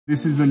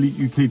This is Elite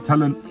UK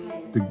Talent,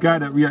 the guy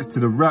that reacts to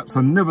the raps.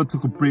 I never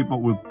took a break, but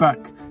we're back.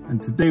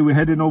 And today we're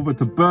heading over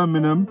to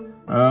Birmingham.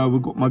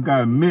 We've got my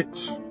guy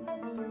Mitch.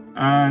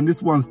 And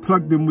this one's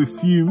plugged in with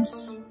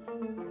Fumez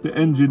the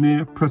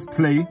Engineer,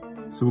 Pressplay.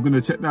 So we're going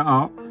to check that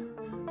out.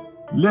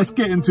 Let's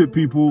get into it,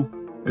 people.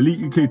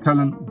 Elite UK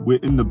Talent, we're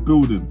in the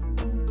building.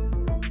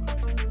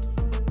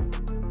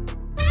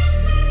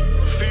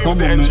 Fumez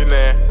the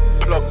Engineer,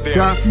 plugged in.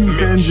 Shout out Fumez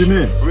the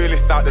Engineer. Really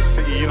start the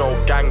city, you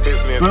know, gang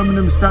business.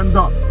 Birmingham, stand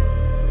up.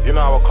 You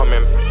know how I come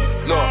in.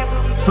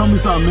 Look. Tell me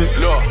something, Mitch.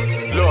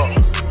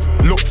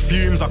 Look,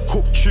 Fumez, I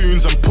cook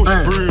tunes and push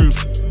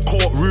brooms.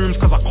 Courtrooms,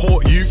 cause I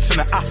caught youths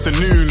in the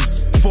afternoon.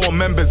 4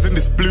 members in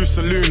this blue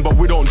saloon, but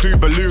we don't do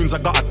balloons.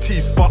 I got a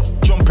T-spot,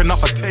 jumping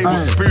up a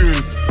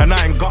tablespoon. And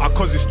I ain't got it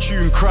cause this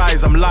tune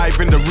cries. I'm live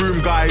in the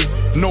room, guys.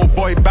 No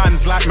boy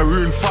bands like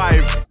Maroon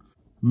 5.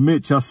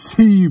 Mitch, I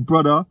see you,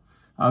 brother.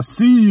 I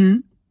see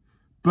you.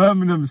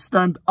 Birmingham,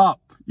 stand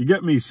up. You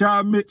get me? Shout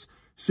out Mitch.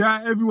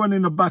 Shout out everyone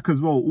in the back as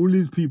well. All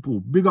these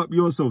people. Big up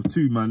yourself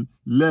too, man.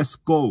 Let's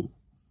go.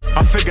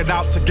 I figured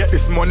out to get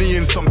this money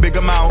in some big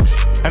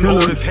amounts. And all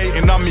is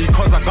hating on me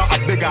cause I got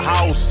a bigger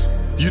house.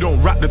 You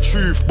don't rap the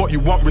truth, but you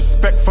want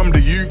respect from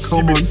the youth.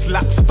 You been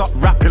slapped, stop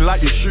rapping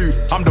like you shoot.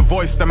 I'm the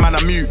voice, the man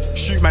I mute.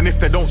 Shoot man if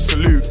they don't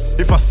salute.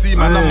 If I see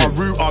man on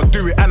my route, I'll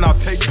do it and I'll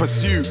take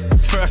pursuit.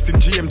 First in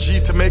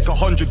GMG to make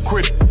 100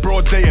 quid.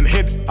 Broad day and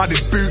hit. I did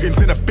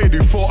bootings in a bid who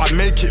thought I'd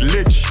make it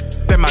lich.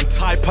 Them man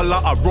type a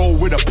lot, I roll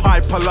with a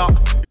pipe a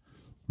lot.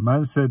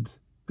 Man said,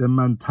 them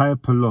man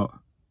type a lot.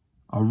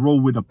 I roll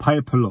with a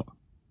pipe a lot.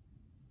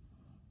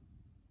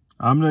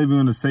 I'm not even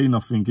going to say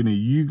nothing,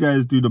 innit? You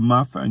guys do the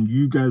math and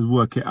you guys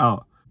work it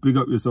out. Big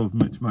up yourself,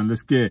 Mitch, man.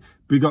 Let's get it.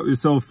 Big up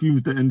yourself,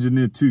 Fumez the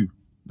Engineer too.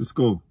 Let's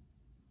go.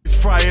 It's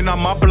frying on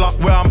my block,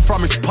 where I'm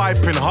from it's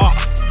piping hot.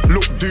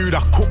 Look dude,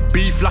 I cook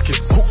beef like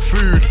it's cooked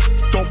food.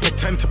 Don't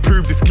pretend to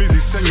prove this glizzy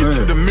send you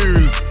to the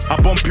moon. I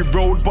bumpy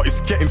road but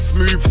it's getting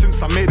smooth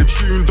since I made a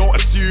tune. Don't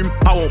assume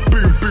I won't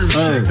boom boom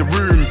shake the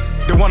room.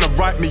 They wanna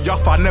write me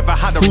off, I never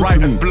had a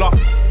writer's block.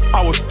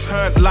 I was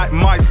turned like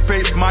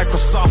MySpace,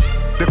 Microsoft.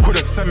 They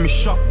couldn't send me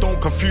shot,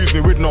 don't confuse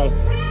me with no.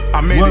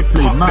 I made it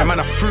pop, them man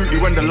are fruity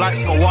when the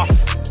lights go off.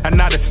 And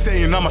now they're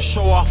saying I'm a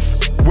show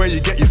off. Where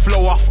you get your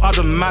flow off,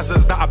 other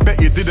mazzers that I bet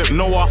you didn't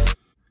know of.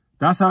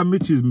 That's how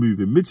Mitch is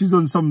moving. Mitch is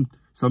on some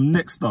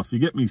next stuff, you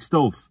get me?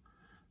 Stealth.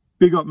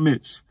 Big up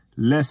Mitch.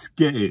 Let's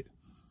get it.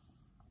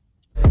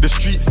 The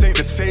streets ain't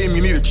the same,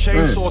 you need a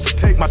chainsaw to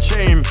take my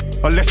chain.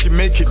 Unless you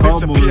make it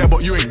disappear,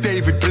 but you ain't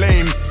David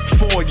Blaine.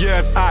 4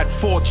 years, I had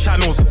 4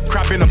 channels.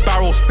 Crab in a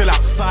barrel, still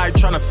outside,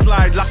 trying to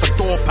slide like a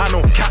door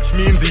panel. Catch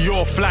me in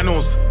Dior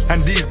flannels. And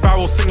these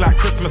barrels sing like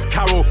Christmas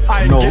carol.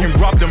 I ain't getting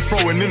robbed and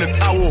throwing in a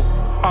towel.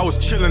 I was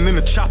chilling in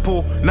the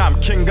chapel, now I'm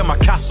king of my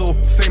castle.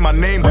 Say my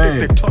name, but if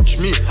they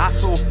touch me, it's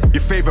hassle. Your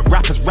favorite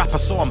rapper's rapper,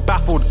 so I'm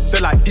baffled. They're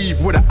like Eve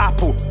with an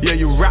apple. Yeah,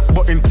 you rap,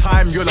 but in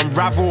time, you'll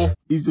unravel.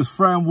 He's just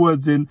throwing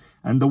words in,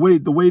 and the way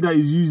that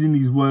he's using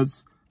these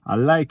words, I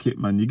like it,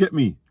 man. You get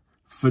me?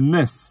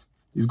 Finesse.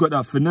 He's got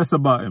that finesse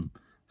about him.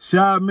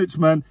 Shout out Mitch,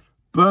 man.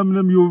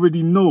 Birmingham, you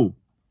already know.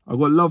 I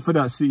got love for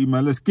that city,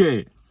 man. Let's get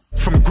it.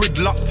 From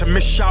gridlock to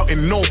miss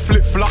shouting, no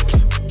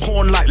flip-flops.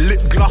 Corn like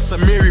lip gloss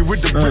and Mary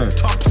with the brick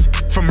tops.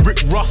 From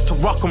Rick Ross to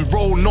rock and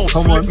roll, no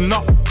slip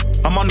knot.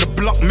 I'm on the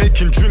block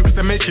making drinks,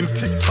 they're making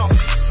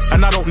TikToks.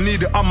 And I don't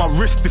need it on my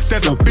wrist if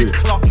there's a big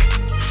clock.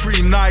 Free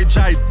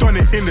Nigel, I done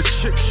it in the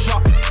chip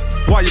shop.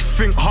 Why you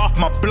think half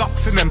my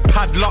blocks in them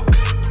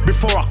padlocks?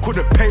 Before I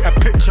couldn't paint a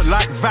picture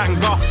like Van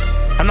Gogh.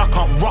 And I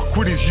can't rock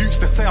with these youths,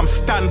 they say I'm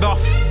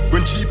standoff.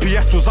 When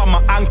GPS was on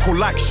my ankle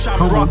like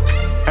Shamrock.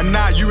 And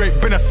now you ain't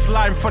been a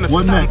slime from the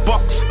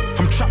sandbox.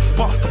 From trap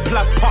spots to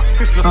plant pots,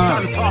 this the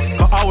Santos.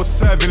 But I was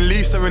serving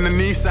Lisa in the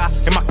Nisa,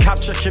 in my cab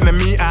checking the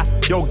meter.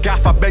 Yo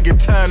gaff, I beg you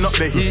turn up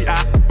the heater.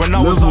 When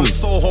I was on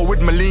Soho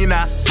with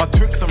Melina, my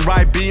Twix and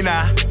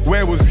Ribena.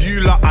 Where was you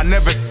lot? I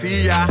never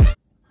see ya.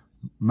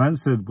 Man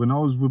said, when I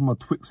was with my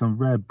Twix and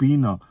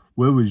Ribena,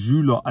 where was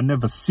you lot? I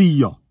never see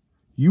ya.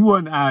 You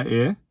weren't out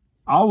here.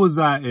 I was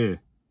out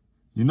here.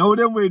 You know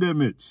them way there,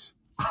 Mitch.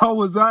 I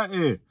was out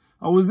here.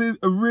 I was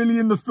really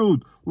in the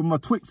field with my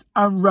Twix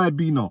and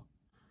Ribena.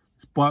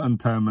 It's button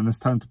time, man. It's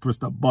time to press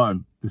that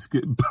button. Let's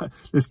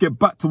get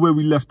back to where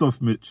we left off,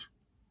 Mitch.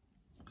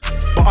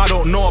 But I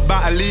don't know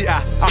about a liter.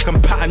 I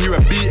can pattern you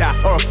a beater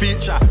or a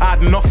feature. I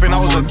had nothing, I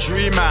was a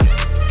dreamer.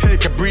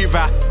 Take a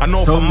breather. I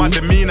know from my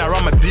demeanor,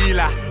 I'm a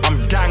dealer. I'm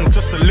gang,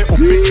 just a little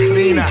bit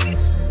cleaner.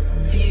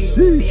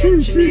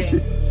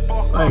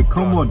 Hey,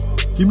 come on.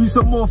 Give me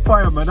some more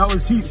fire, man. That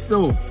was heat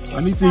still.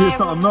 I need to hear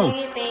something else.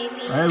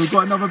 Hey, we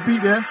got another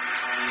beat there.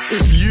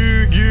 It's you.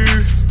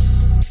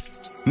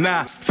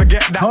 Nah,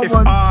 forget that. If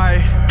I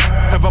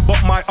ever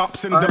bought my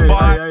ups in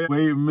Dubai.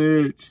 Wait,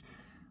 Mitch.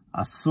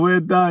 I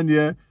swear down,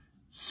 yeah.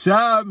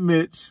 Shout out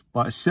Mitch,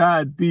 but shout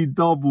out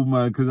D-Double,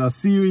 man, because I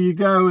see where you're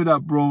going with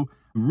that, bro.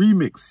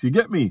 Remix, you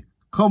get me?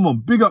 Come on,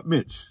 big up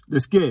Mitch.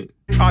 Let's get it.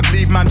 I'd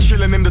leave man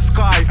chilling in the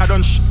sky. I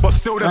don't but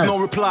still there's no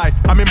reply.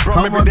 I'm in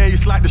Brum every day,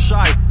 it's like the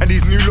shy. And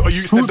these new little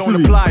youths that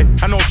don't apply.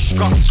 I know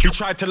he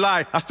tried to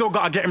lie. I still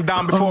gotta get him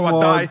down before I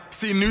die.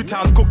 See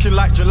Newtown's cooking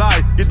like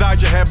July. You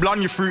dyed your hair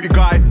blonde, you fruity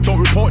guy. Don't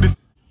report this.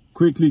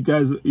 Quickly,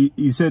 guys,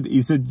 he said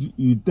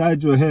you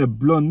dyed your hair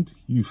blonde,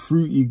 you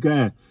fruity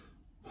guy.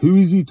 Who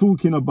is he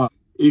talking about?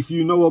 If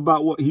you know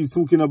about what he's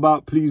talking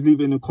about, please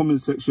leave it in the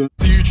comment section.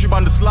 YouTube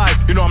on the slide,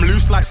 you know I'm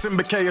loose like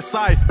Simba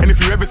KSI. And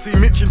if you ever see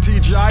Mitch in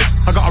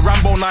TGIs, I got a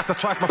Rambo knife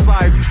that's twice my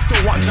size.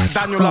 Still want Jack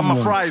Daniel on my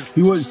fries.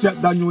 He wants Jack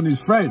Daniel on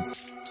his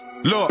fries.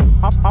 Look,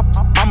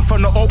 I'm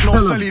from the Oak, no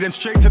Selly, then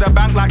straight to the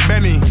bank like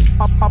Benny.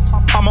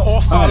 I'm an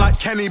all-star like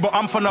Kenny, but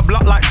I'm from the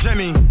block like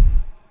Jenny.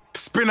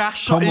 Spinner,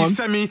 shotty,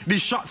 semi,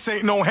 these shots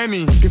ain't no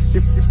Henny.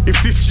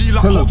 If this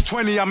G-Lock holds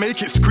 20, I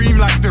make it scream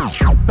like them.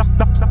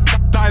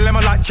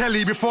 Dilemma like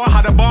Kelly before I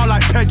had a bar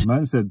like Peggy.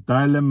 Man said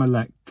dilemma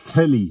like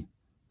Kelly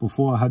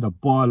before I had a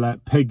bar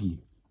like Peggy.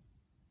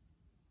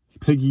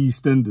 Peggy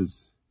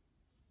EastEnders.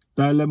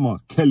 Dilemma,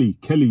 Kelly,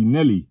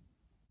 Nelly.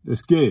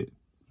 Let's get it.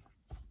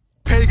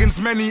 Pagans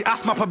many,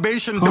 ask my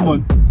probation. Come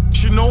on.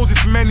 She knows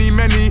it's many.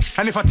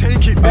 And if I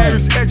take it there,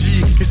 it's edgy.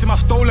 You see my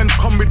stolen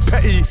come with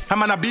petty. And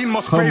man, I've been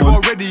Musgrave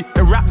already.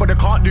 They rap, but they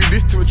can't do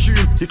this to a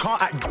tune. You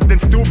can't act, then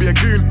still be a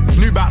goon.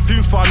 Knew about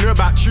fumes before I knew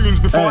about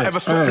tunes. Before I ever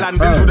swept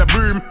landings with a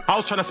broom. I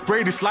was trying to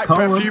spray this like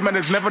perfume, and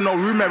there's never no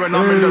room there when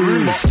I'm in the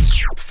room.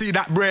 But see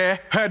that brer,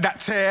 heard that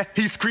tear.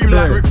 He screamed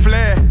like Ric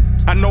Flair.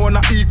 And no one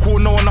not equal,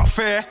 no one not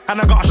fair.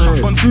 And I got a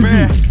shotgun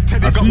spare.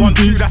 Teddy got 1,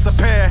 2, that's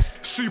a pair.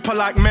 Super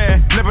like mare,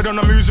 never done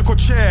a musical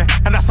chair.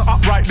 And that's a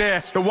up right there.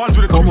 The ones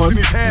with a twist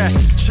in his hair.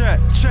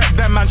 Check,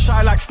 them man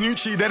shy like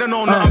Snoochie. They don't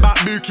know nothing about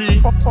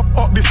Buki.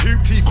 Up this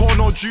hoopty, call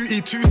no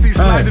duty. 2C,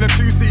 slide in a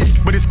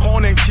 2C. But this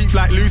corn ain't cheap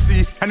like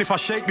Lucy. And if I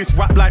shake this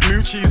whap like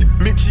Moochies,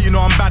 Mitchy, you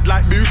know I'm bad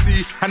like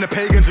Boosie. And the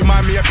pagans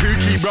remind me of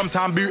Pookie.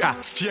 Brumtown Booter,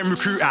 GM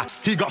recruiter.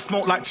 He got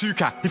smoked like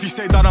Tuka. If you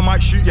say that I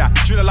might shoot ya.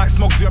 Driller like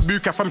Smugs your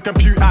Buka. From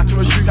computer to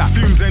a shooter.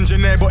 Fumez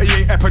Engineer, but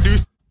he ain't a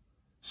producer.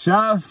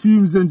 Shout out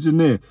Fumez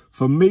Engineer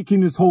for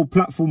making this whole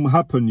platform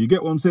happen. You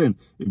get what I'm saying?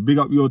 Big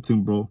up your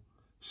team, bro.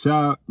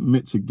 Shout out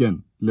Mitch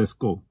again. Let's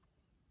go.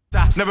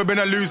 Never been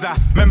a loser.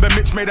 Remember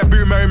Mitch made a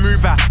boomerang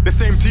mover. The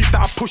same teeth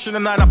that I push in the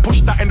night, I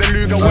pushed that in the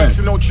Luger. Works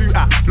in no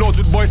tutor. Lords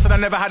with boys said I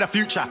never had a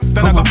future.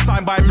 Then I got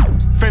signed by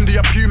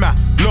Fendi a Puma.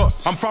 Look,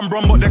 I'm from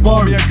Brum, but they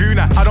call me a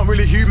gooner. I don't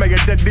really humour,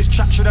 you're dead. This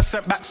track should have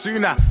sent back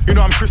sooner. You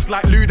know I'm Chris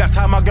like Lou. That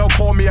time my girl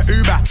called me a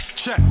Uber.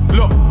 Check,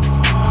 look,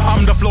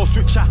 I'm the flow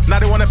switcher. Now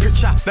they want a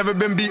picture. Never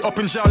been beat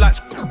up in jail like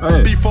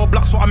B4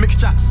 blocks, what a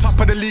mixture. Top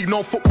of the league,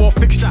 no football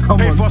fixture.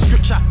 Paid for a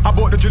scripture. I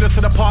brought the drillers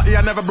to the party,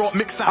 I never brought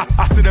mixer.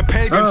 I see the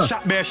pagans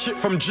chat bare shit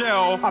from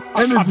jail.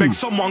 I beg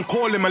someone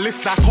call him a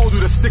lister. Cold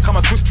with a stick, I'm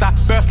a twister.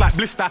 Burst like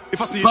blister.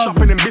 If I see you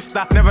shopping in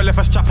Bista, never left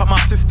a strap at my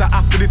sister.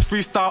 After this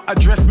freestyle,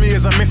 address me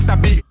as a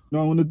Mr. Beat.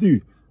 No,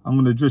 I'm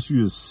gonna address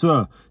you as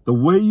sir. The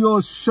way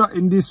you're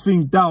shutting this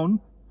thing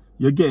down,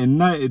 you're getting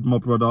knighted, my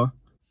brother.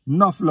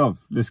 Enough love.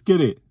 Let's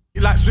get it.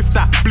 Like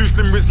Swifter, Blue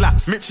Slim Rizzler.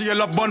 Mitchie, you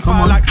love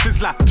bonfire like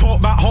Sizzler.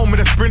 Talk back home with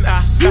a sprinter.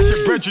 That's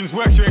your brethren's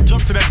works, you ain't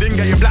jumped to the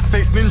dinger. You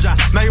blackface ninja.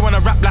 Now you wanna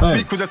rap last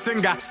week was a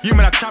singer. You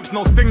man a champs,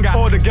 no stinger.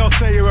 All the girls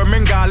say you're a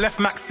minger. I left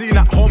Maxine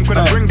at home,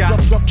 couldn't bring her.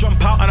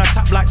 Jump out and I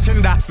tap like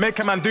Tinder. Make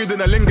a man do the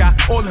linger.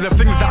 All of the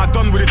things that I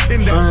done with his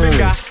index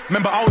finger.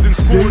 Remember I was in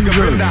school with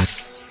Gavinda.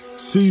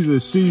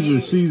 Jesus.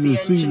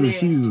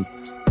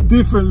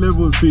 Different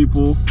levels,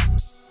 people.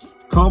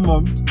 Come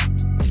on.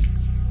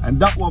 And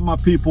that one, my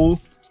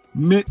people.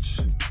 Mitch,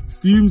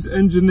 Fumez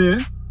Engineer,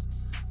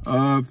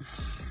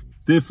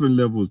 different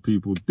levels,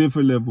 people,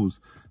 different levels.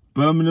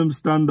 Birmingham,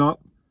 stand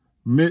up.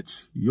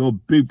 Mitch, your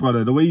big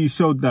brother. The way you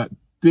showed that,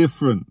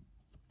 different.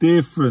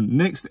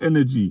 Next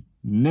energy.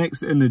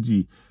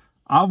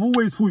 I've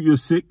always thought you're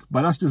sick,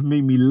 but that's just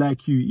made me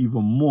like you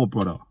even more,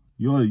 brother.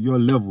 Your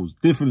levels,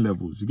 different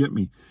levels, you get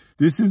me?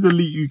 This is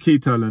Elite UK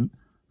Talent.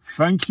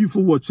 Thank you for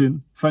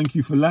watching. Thank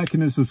you for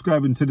liking and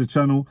subscribing to the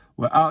channel.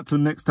 We're out till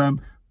next time.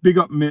 Big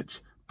up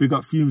Mitch. Big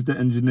up Fumez the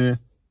Engineer.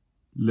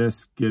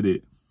 Let's get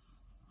it.